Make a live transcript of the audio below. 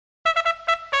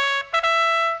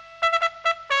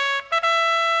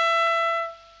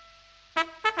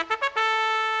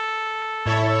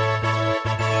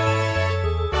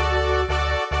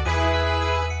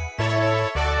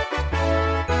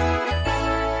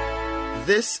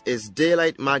This is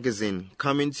Daylight Magazine,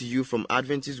 coming to you from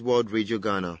Adventist World Radio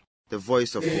Ghana, the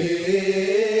voice of hope.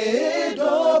 AWR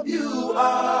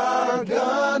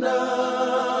Ghana,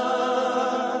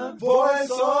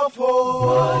 voice of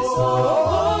hope.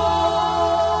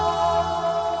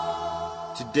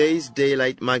 Today's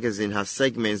Daylight Magazine has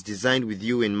segments designed with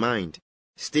you in mind.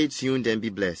 Stay tuned and be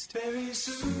blessed. Very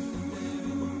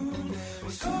soon,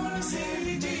 we're gonna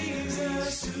see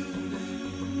Jesus soon.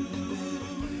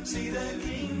 See the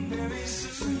King very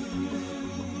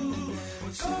soon.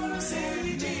 We're gonna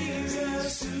see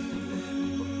Jesus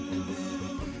soon.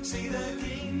 See the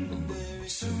King very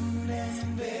soon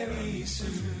and very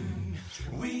soon.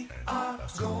 We are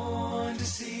going to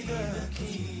see the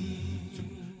King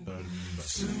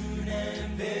soon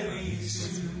and very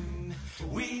soon.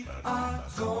 We are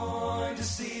going to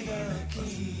see the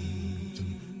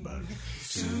King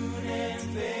soon and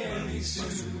very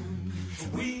soon.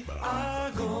 We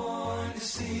are going to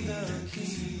see the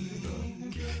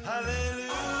King.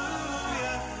 Hallelujah,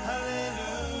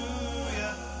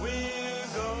 hallelujah. We're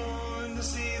going to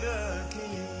see the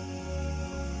King.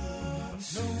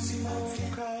 No more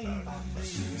crying. We are going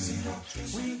to see the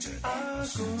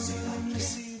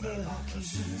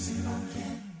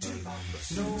King.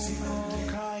 No more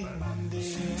crying there.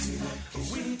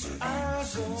 We are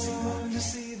going to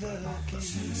see the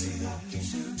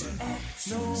King.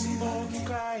 No more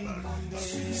crying there.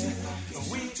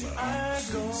 We are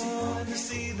going to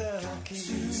see the King.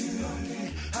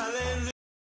 Hallelujah.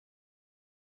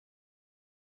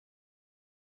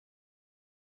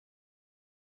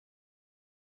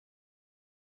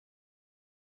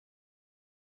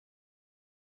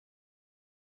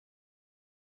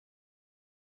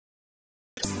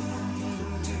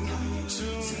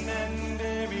 Soon and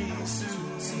very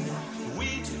soon, we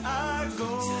are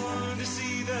going to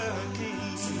see the King.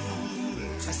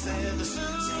 I said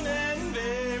soon and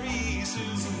very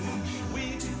soon, we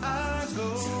are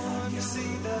going to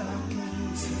see the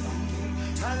King.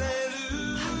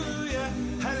 Hallelujah,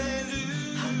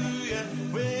 hallelujah,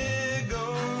 we're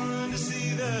going to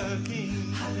see the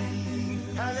King.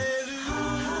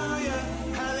 Hallelujah,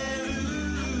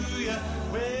 hallelujah,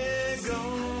 we're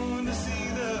going to see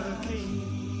the King.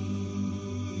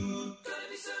 Gonna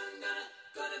be soon,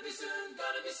 gonna be soon,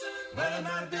 gonna be soon. Well, it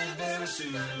might be very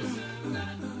soon.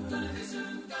 Gonna be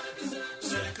soon, gonna be soon.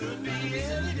 So it could be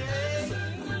any day.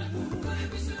 Gonna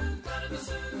be soon, gonna be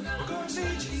soon. We're gonna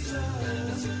see Jesus.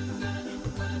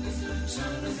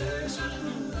 Soon and very soon.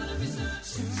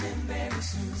 Soon and very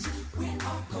soon. We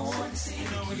are going to see.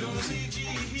 We're gonna see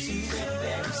Jesus. Soon and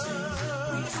very soon.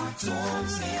 We are going to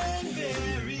see Him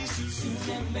very soon. Soon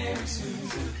and very soon.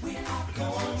 We are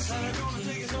going to see Him.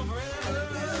 Take us over.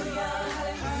 Hallelujah,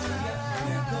 hallelujah.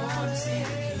 We're going to see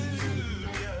the King.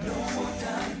 No more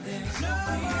time there.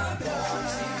 We are going to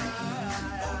see the King.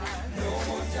 No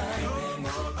more time there.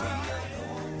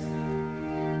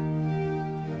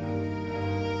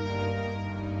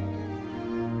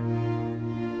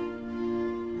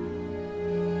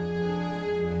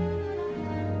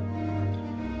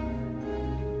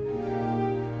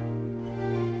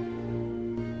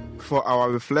 For our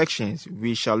reflections,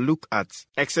 we shall look at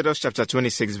Exodus chapter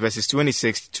 26, verses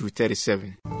 26 to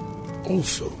 37.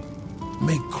 Also,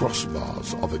 make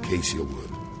crossbars of acacia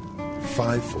wood,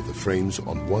 5 for the frames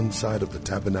on one side of the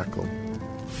tabernacle,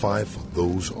 5 for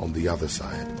those on the other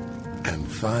side, and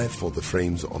 5 for the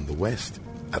frames on the west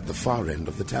at the far end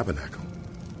of the tabernacle.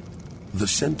 The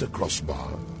center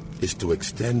crossbar is to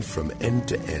extend from end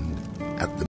to end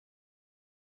at the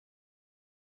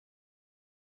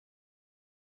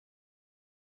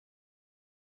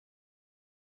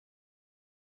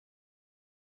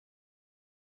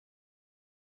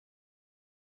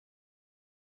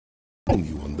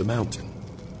you on the mountain.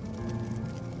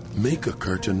 Make a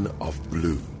curtain of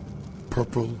blue,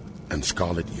 purple, and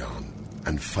scarlet yarn,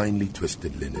 and finely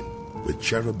twisted linen, with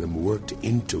cherubim worked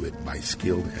into it by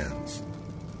skilled hands.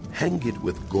 Hang it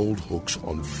with gold hooks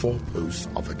on 4 posts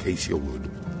of acacia wood,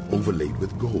 overlaid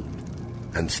with gold,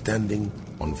 and standing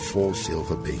on 4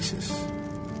 silver bases.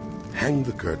 Hang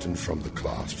the curtain from the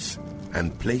clasps,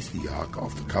 and place the Ark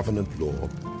of the Covenant law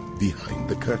behind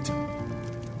the curtain.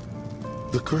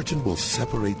 The curtain will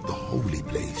separate the holy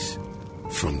place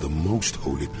from the most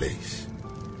holy place.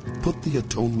 Put the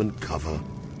atonement cover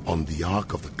on the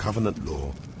Ark of the Covenant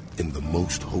law in the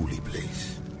most holy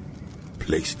place.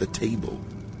 Place the table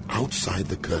outside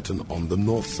the curtain on the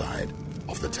north side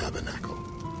of the tabernacle,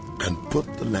 and put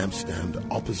the lampstand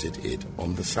opposite it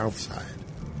on the south side.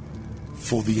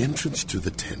 For the entrance to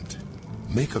the tent,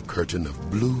 make a curtain of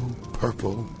blue,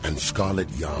 purple, and scarlet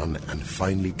yarn and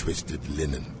finely twisted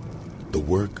linen, the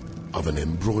work of an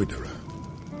embroiderer.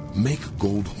 Make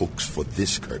gold hooks for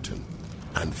this curtain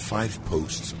and 5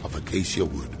 posts of acacia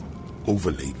wood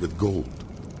overlaid with gold,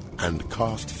 and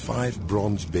cast 5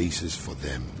 bronze bases for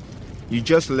them. You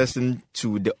just listened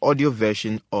to the audio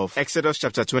version of Exodus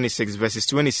chapter 26 verses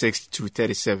 26 to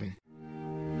 37.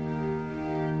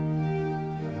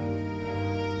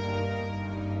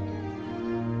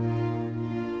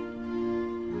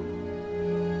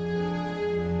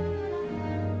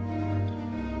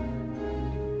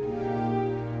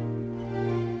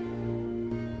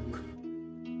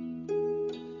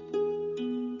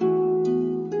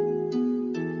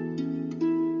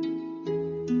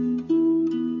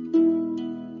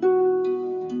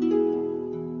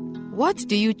 What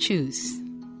do you choose?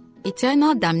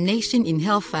 Eternal damnation in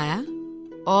hellfire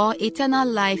or eternal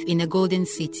life in a golden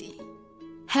city?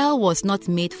 Hell was not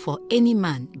made for any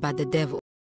man but the devil.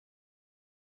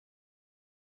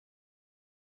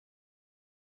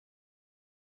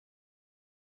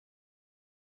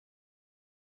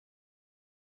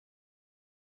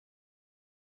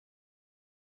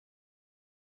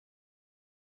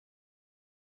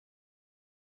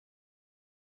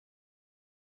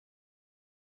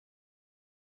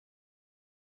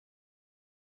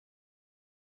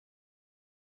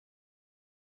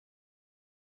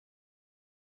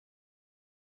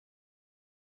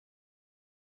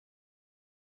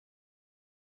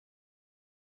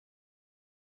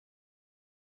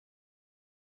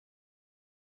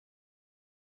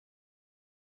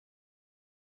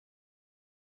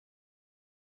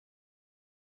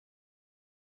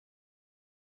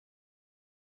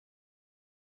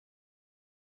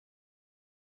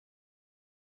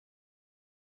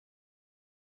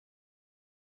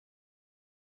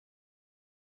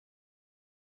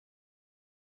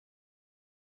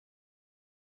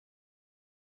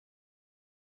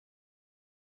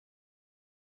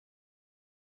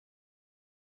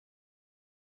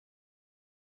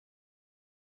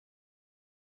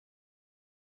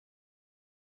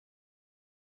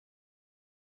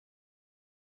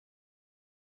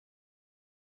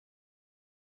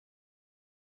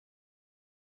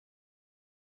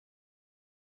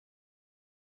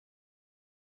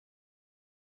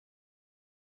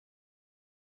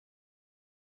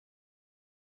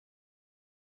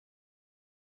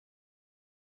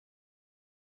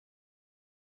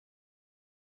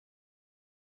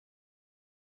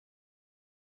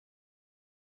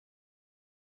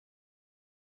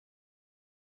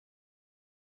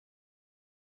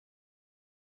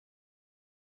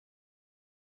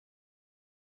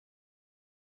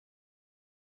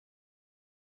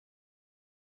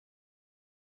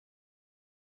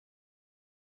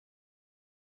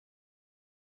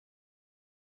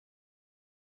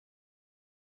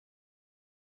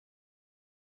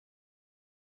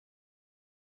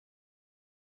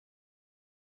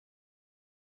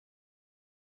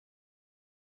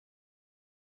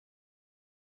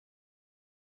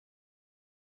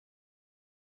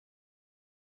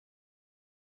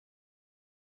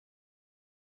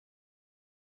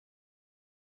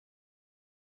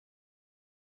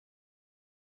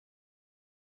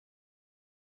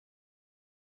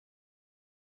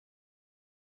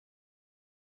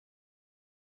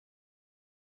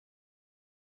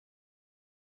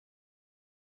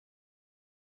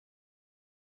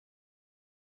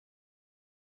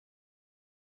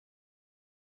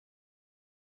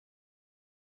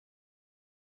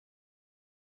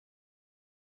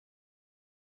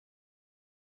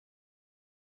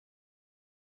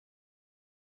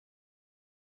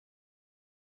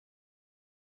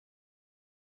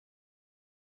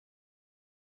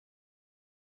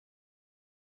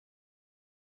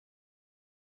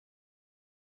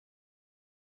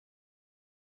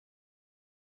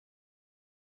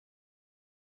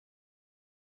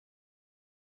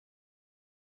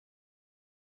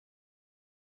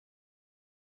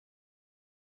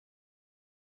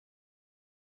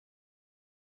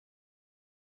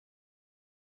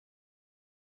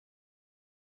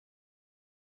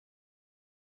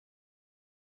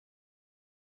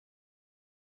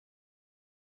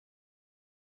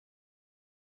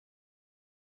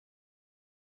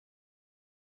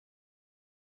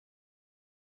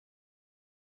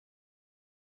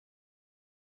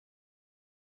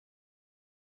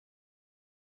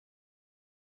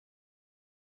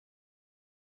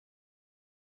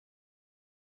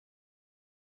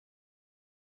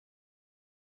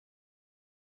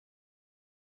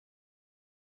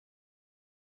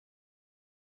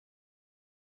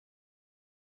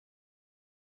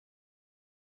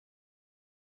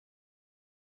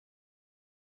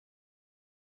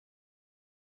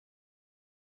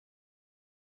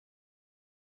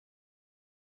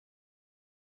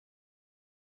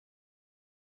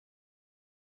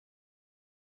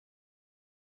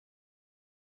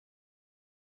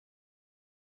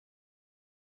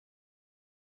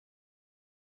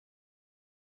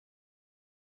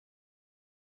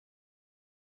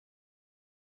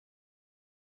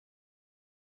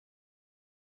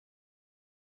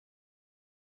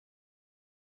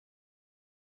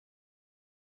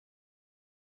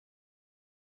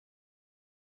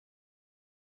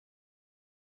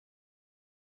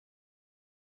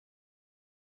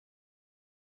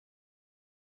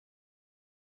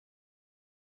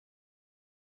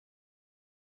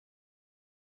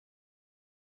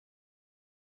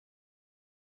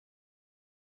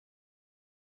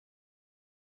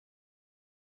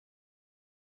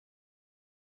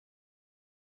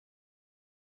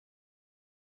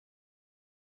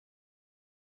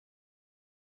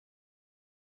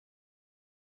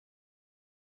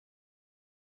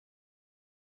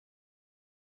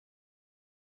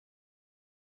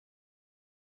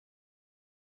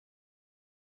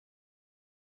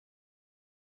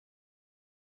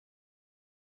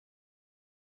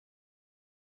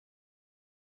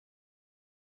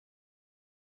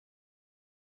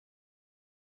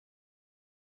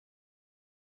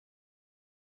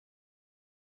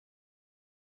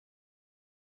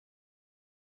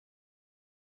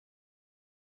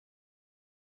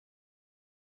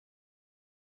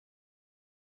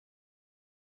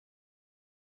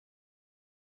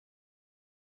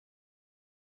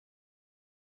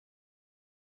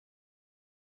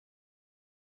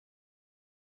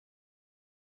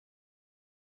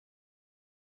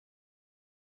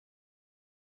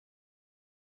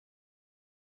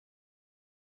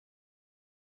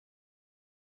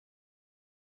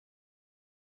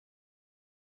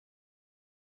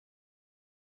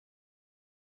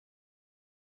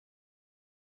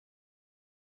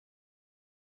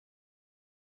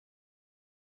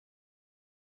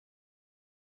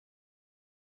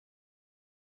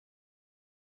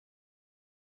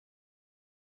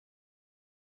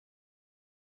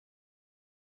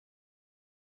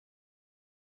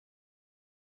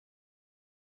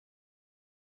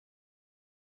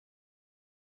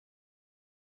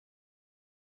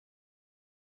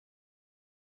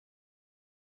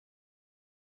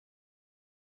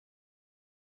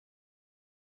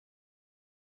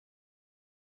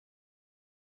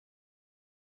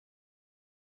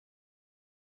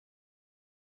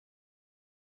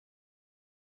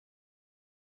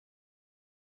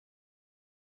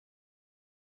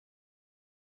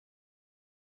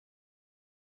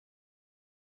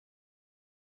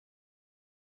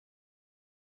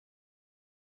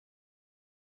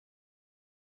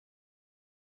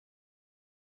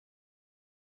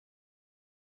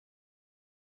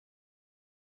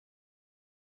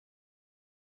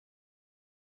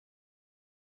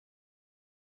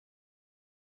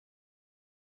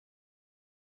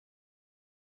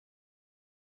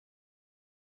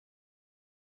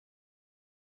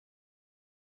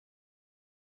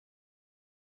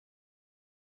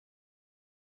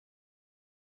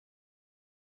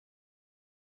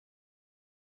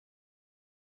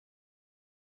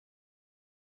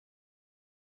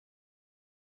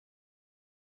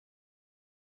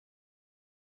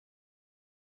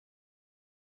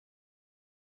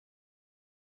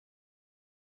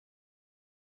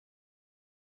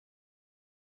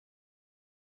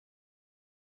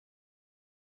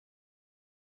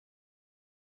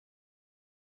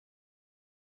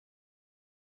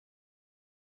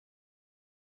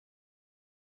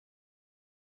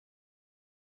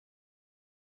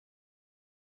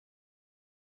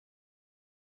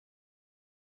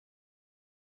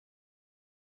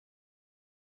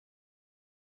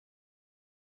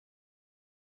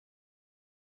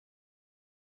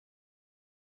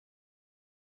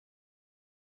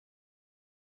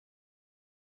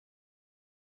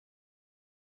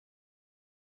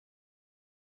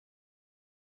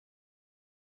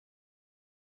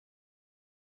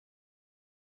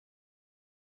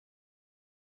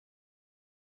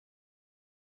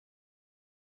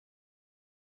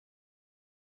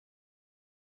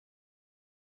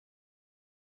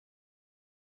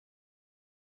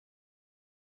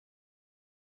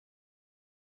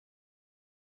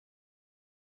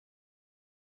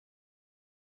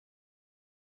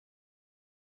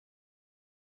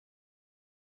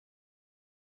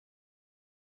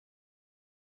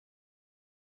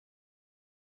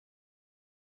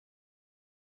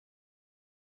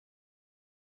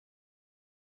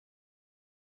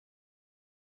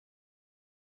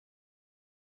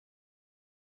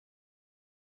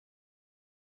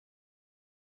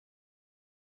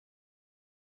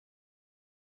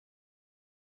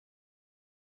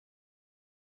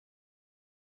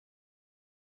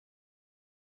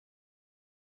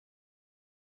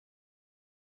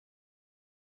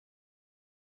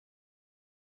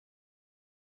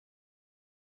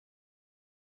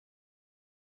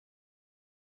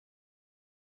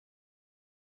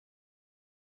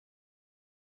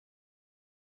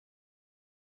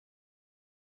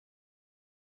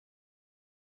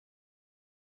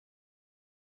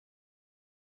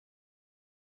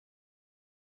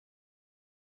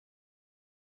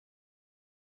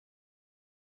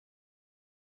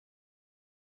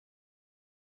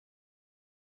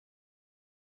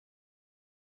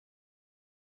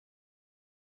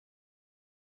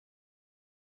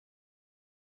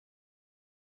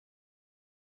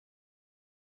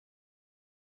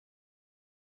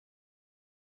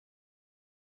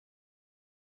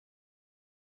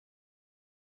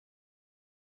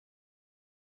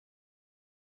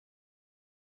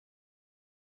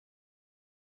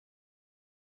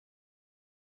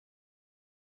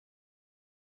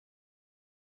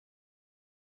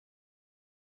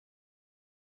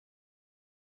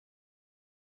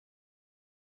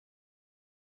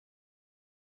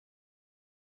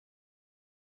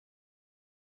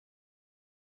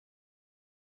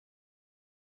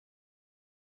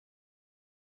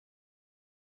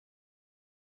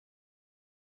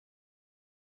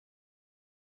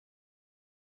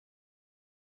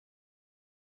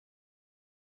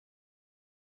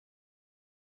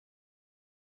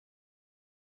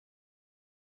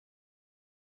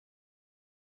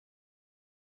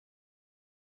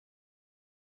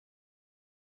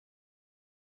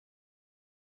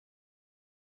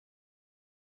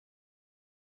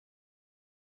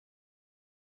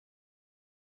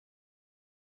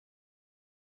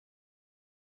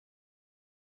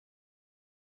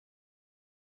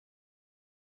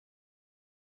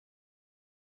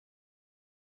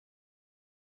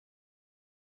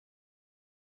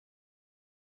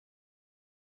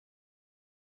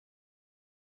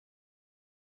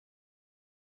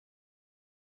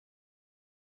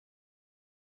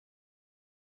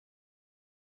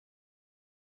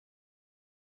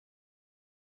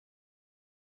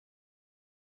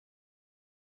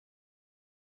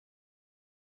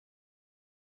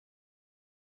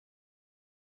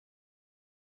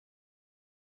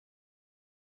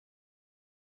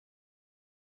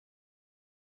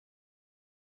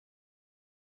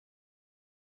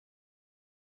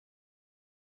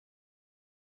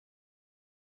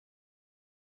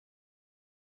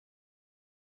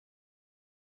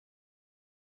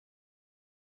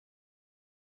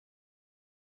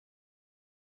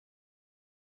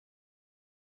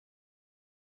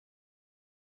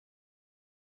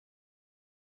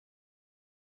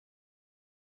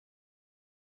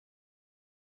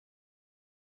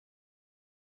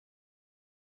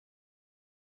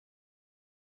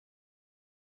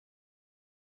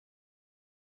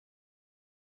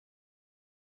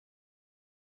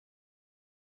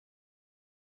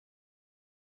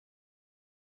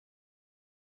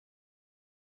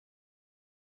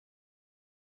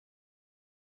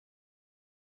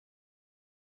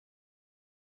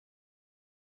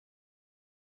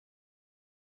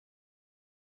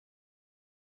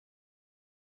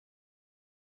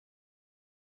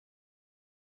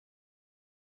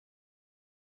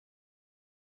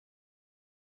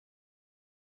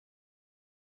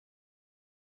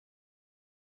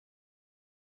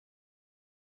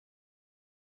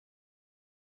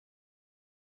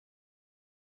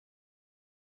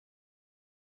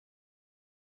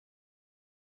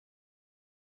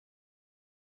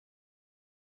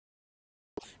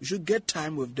 You should get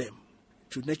time with them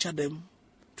to nurture them,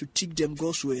 to teach them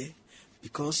God's way,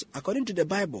 because according to the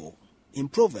Bible, in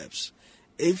Proverbs,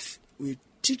 if we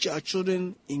teach our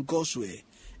children in God's way,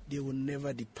 they will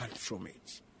never depart from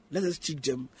it. Let us teach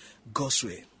them God's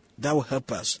way. That will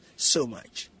help us so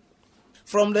much.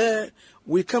 From there,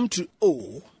 we come to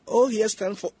O. O here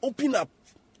stands for open up.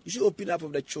 You should open up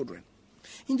of the children.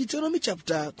 In Deuteronomy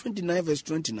chapter 29, verse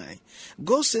 29,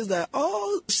 God says that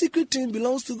all secret things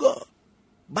belongs to God.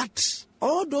 But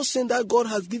all those things that God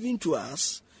has given to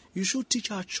us, you should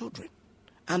teach our children.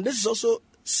 And this is also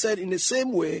said in the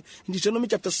same way in Deuteronomy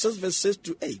chapter 6, verse 6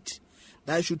 to 8,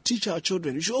 that you should teach our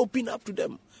children. You should open up to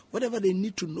them. Whatever they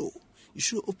need to know, you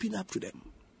should open up to them.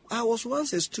 I was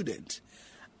once a student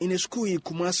in a school in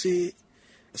Kumasi,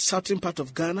 southern part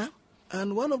of Ghana,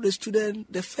 and one of the students,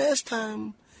 the first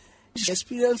time, he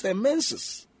experienced a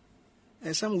menses.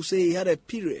 And some would say he had a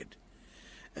period.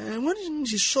 And when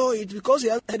she saw it, because he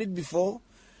had had it before,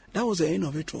 that was the end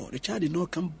of it all. The child did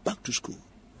not come back to school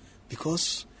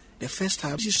because the first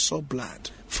time she saw blood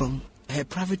from her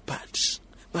private parts.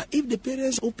 But if the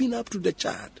parents open up to the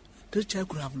child could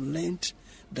have learned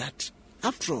that,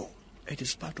 after all, it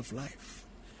is part of life.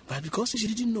 But because she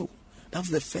didn't know, that was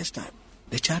the first time,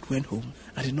 the child went home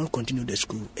and did not continue the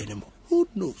school anymore. Who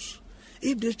knows?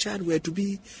 If this child were to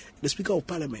be the Speaker of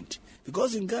Parliament,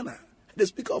 because in Ghana, the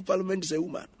Speaker of Parliament is a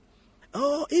woman.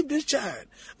 Or if this child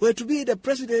were to be the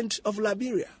President of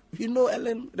Liberia, you know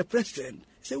Ellen, the President,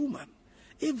 is a woman.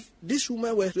 If this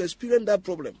woman were to experience that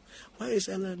problem, why is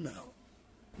Ellen now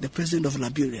the President of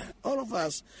Liberia? All of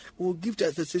us will give the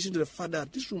attestation to the fact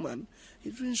that this woman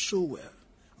is doing so well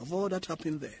of all that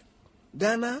happened there.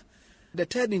 Ghana, the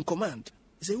third in command,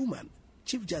 is a woman,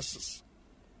 Chief Justice.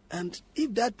 And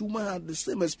if that woman had the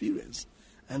same experience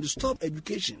and to stop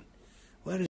education,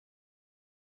 where is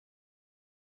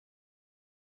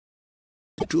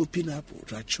to open up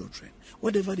to our children?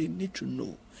 Whatever they need to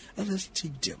know, let us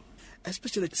teach them,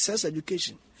 especially sex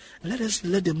education. Let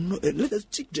them know, let us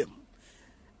teach them.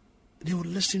 They will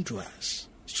listen to us,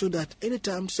 so that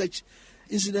anytime such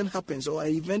incident happens or an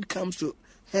event comes to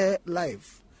her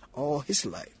life or his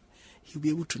life, he'll be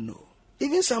able to know.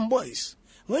 Even some boys,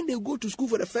 when they go to school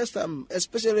for the first time,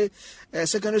 especially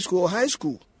secondary school or high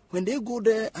school, when they go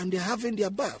there and they're having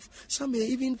their bath, some may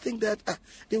even think that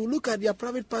they will look at their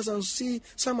private parts and see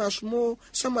some are small,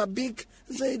 some are big.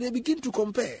 So they begin to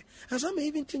compare. And some may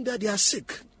even think that they are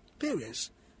sick.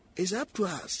 Parents, it's up to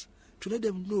us to let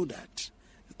them know that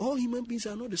all human beings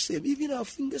are not the same. Even our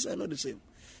fingers are not the same.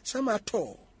 Some are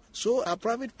tall, so our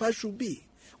private parts should be.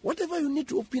 Whatever you need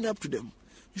to open up to them,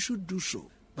 you should do so.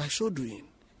 By so doing,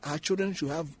 our children should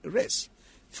have rest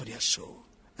for their soul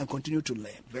and continue to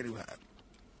learn very well.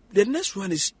 The next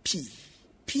one is P.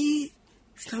 P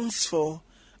stands for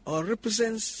or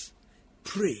represents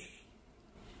pray.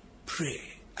 Pray.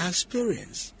 As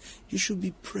parents, you should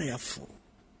be prayerful.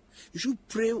 You should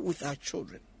pray with our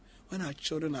children when our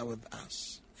children are with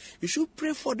us. You should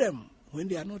pray for them when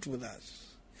they are not with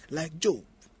us. Like Job.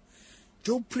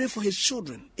 Job prayed for his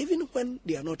children even when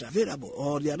they are not available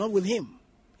or they are not with him.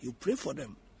 You pray for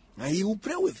them and he will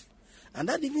pray with. And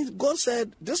that even God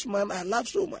said, this man I love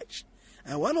so much.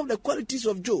 And one of the qualities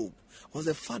of Job was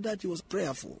the fact that he was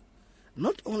prayerful.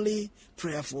 Not only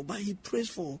prayerful, but he prays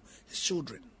for his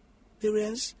children.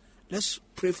 Parents, let's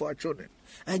pray for our children.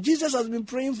 And Jesus has been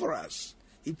praying for us.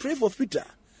 He prayed for Peter.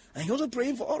 And he also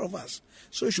praying for all of us.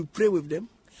 So you should pray with them.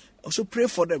 Also pray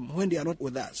for them when they are not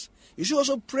with us. You should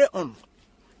also pray on.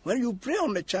 When you pray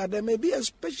on the child, there may be a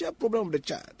special problem with the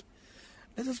child.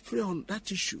 Let us pray on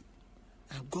that issue.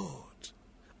 And God.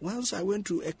 Once I went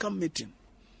to a camp meeting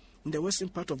in the western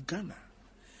part of Ghana.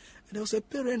 And there was a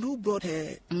parent who brought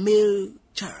her male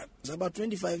child. It's about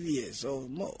 25 years or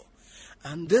more.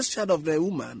 And this child of the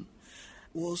woman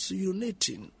was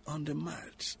urinating on the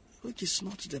mat, which is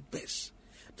not the best.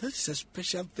 That is a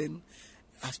special thing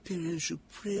as parents should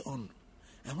pray on.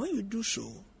 And when you do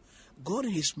so, God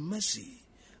in his mercy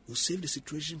will save the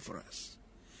situation for us.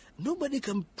 Nobody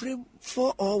can pray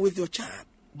for or with your child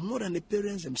more than the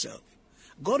parents themselves.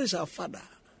 God is our Father.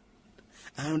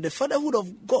 And the fatherhood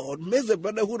of God makes the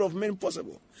brotherhood of men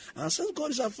possible. And since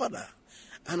God is our Father,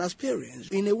 and as parents,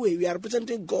 in a way, we are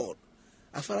representing God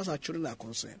as far as our children are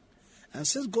concerned. And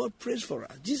since God prays for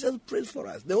us, Jesus prays for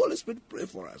us, the Holy Spirit prays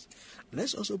for us,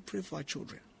 let's also pray for our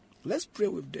children. Let's pray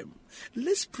with them.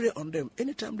 Let's pray on them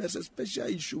anytime there's a special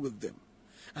issue with them.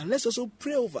 And let's also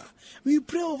pray over. We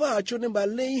pray over our children by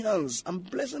laying hands and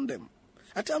blessing them.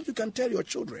 At times you can tell your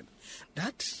children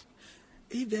that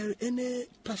if there is any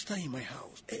pastor in my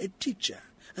house, a teacher,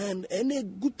 and any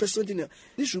good person in here,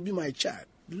 this should be my child.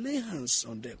 Lay hands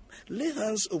on them. Lay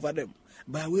hands over them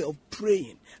by way of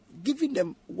praying, giving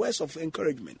them words of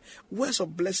encouragement, words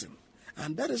of blessing.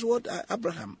 And that is what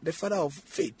Abraham, the father of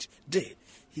faith, did.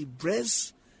 He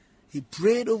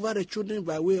prayed over the children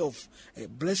by way of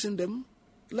blessing them.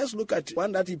 Let's look at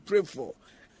one that he prayed for.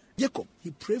 Jacob.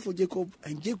 He prayed for Jacob,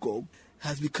 and Jacob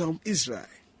has become Israel.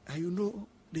 And you know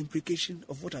the implication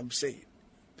of what I'm saying.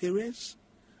 Parents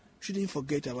shouldn't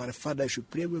forget about the father. Should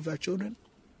pray with our children,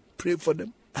 pray for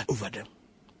them and over them.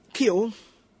 Kio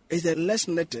is the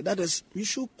lesson letter. That is, you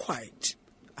should quiet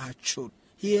our children.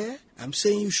 Here, I'm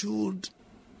saying you should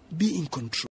be in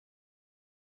control.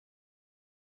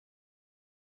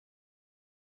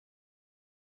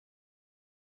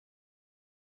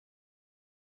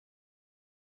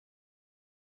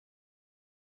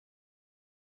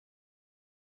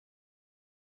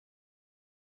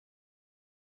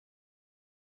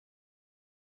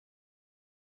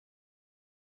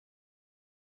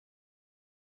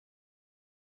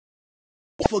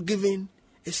 Forgiving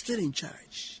is still in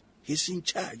charge. He's in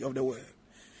charge of the world.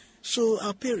 So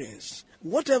our parents,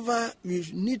 whatever we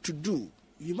need to do,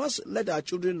 you must let our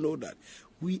children know that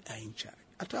we are in charge.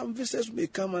 At times visitors may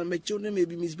come and my children may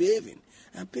be misbehaving.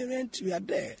 And parents, we are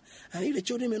there. And if the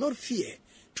children may not fear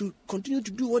to continue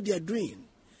to do what they are doing,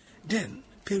 then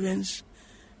parents,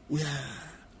 we are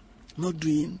not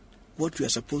doing what we are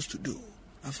supposed to do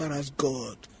as far as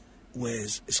God's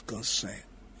ways is concerned.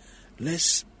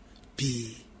 Let's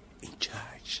be in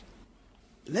charge.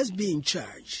 Let's be in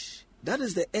charge. That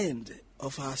is the end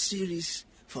of our series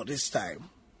for this time.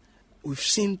 We've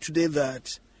seen today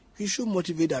that we should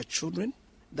motivate our children,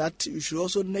 that we should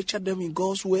also nurture them in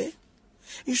God's way.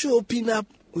 You should open up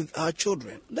with our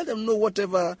children. Let them know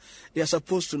whatever they are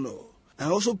supposed to know.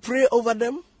 And also pray over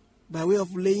them by way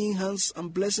of laying hands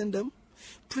and blessing them.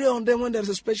 Pray on them when there is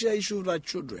a special issue with our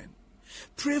children.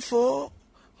 Pray for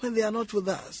when they are not with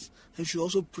us. And you should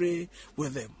also pray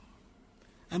with them.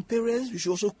 And parents, you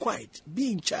should also quiet,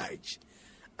 be in charge.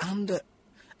 And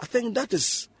I think that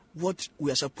is what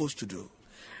we are supposed to do.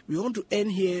 We want to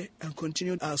end here and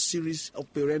continue our series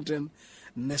of parenting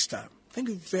next time. Thank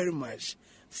you very much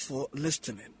for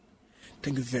listening.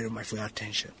 Thank you very much for your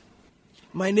attention.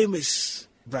 My name is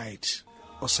Bright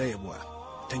Osayebwa.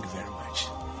 Thank you very much.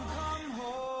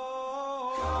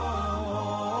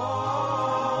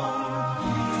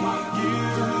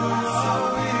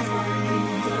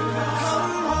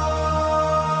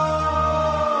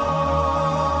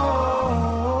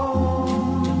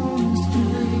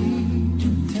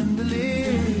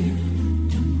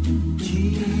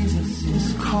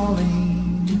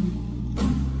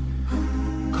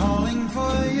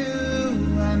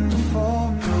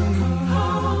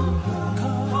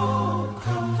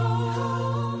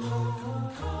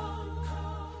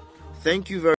 Thank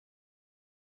you very